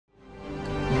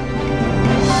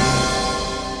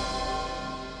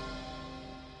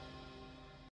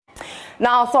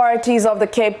Now, authorities of the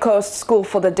Cape Coast School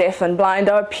for the Deaf and Blind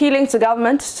are appealing to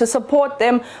government to support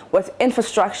them with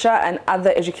infrastructure and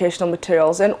other educational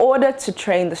materials in order to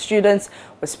train the students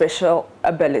with special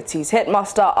abilities.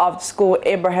 Headmaster of the school,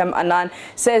 Abraham Annan,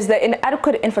 says the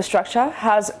inadequate infrastructure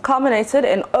has culminated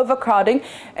in overcrowding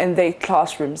in their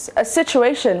classrooms, a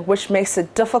situation which makes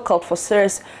it difficult for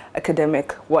serious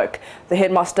academic work. The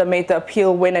headmaster made the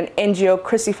appeal when an NGO,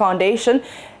 Chrissy Foundation,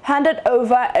 handed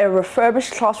over a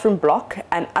refurbished classroom block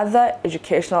and other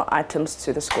educational items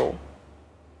to the school.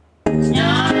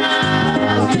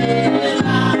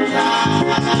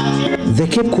 The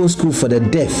Cape Coast School for the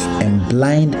Deaf and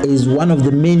Blind is one of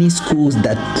the many schools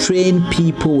that train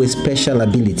people with special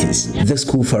abilities. The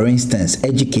school, for instance,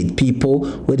 educates people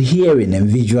with hearing and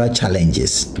visual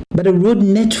challenges. But the road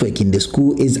network in the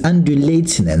school is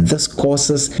undulating, and this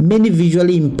causes many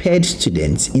visually impaired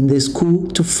students in the school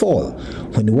to fall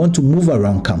when they want to move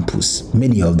around campus.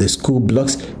 Many of the school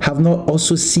blocks have not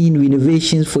also seen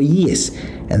renovations for years,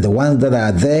 and the ones that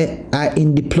are there are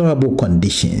in deplorable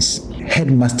conditions.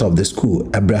 Headmaster of the school,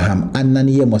 Abraham Annan,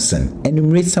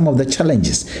 enumerates some of the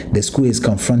challenges the school is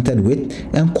confronted with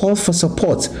and calls for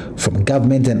support from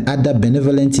government and other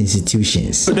benevolent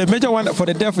institutions. The major one for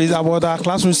the deaf is about our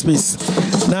classroom space.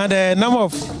 Now the number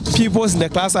of pupils in the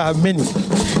class are many,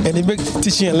 and it makes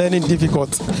teaching and learning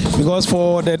difficult because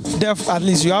for the deaf at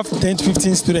least you have 10 to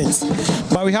 15 students,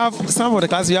 but we have some of the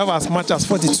classes you have as much as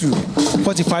 42,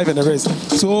 45 and the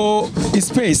rest. So it's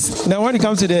space. Now when it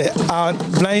comes to our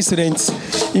blind students,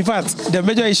 in fact the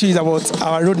major issue is about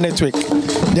our road network.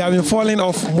 They have been falling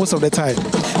off most of the time.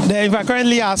 In fact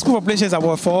currently our school population is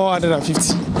about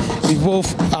 450. With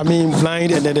both,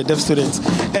 blind and then the deaf students.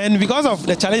 And because of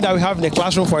the challenge that we have in the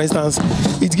classroom, for instance,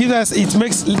 it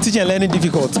makes teaching and learning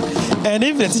difficult. And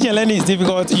if the teaching and learning is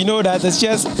difficult, you know that the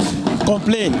teachers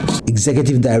complain.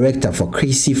 Executive Director for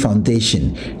Chrissy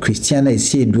Foundation, Christiana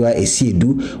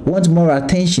Esiedu, wants more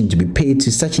attention to be paid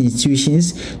to such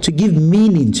institutions to give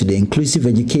meaning to the inclusive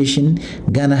education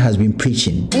Ghana has been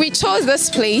preaching. We chose this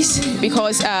place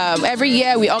because every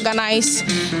year we organize,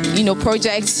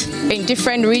 projects in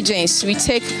different regions. We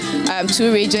take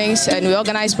 2 regions and we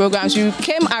organize programs. We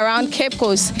came around Cape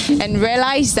Coast and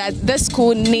realized that this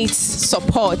school needs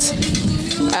support.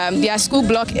 Their school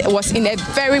block was in a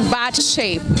very bad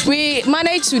shape. We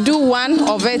managed to do one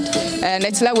of it and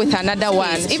let's let with another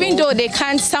one. Even though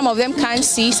some of them can't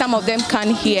see, some of them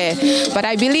can't hear. But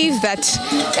I believe that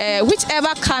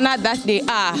whichever corner that they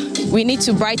are, we need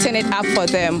to brighten it up for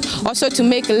them. Also to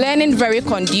make learning very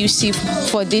conducive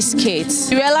for these kids.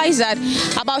 We realize that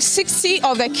about 60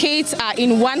 of the kids are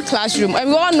in one classroom. And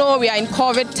we all know we are in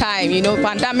COVID time,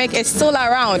 pandemic is still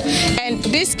around. And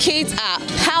these kids are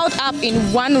held up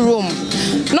in one room.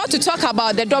 Not to talk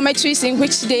about the dormitories in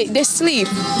which they sleep.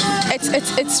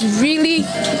 It's really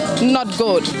not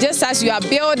good. Just as you are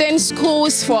building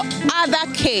schools for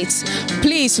other kids,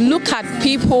 please look at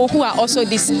people who are also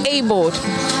disabled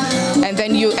and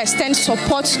then you extend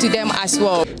support to them as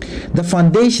well. The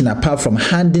foundation, apart from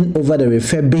handing over the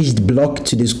refurbished block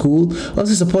to the school,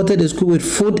 also supported the school with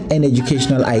food and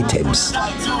educational items.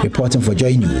 Reporting for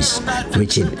Joy News,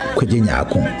 Richard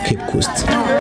Kwejenyakon, Cape Coast.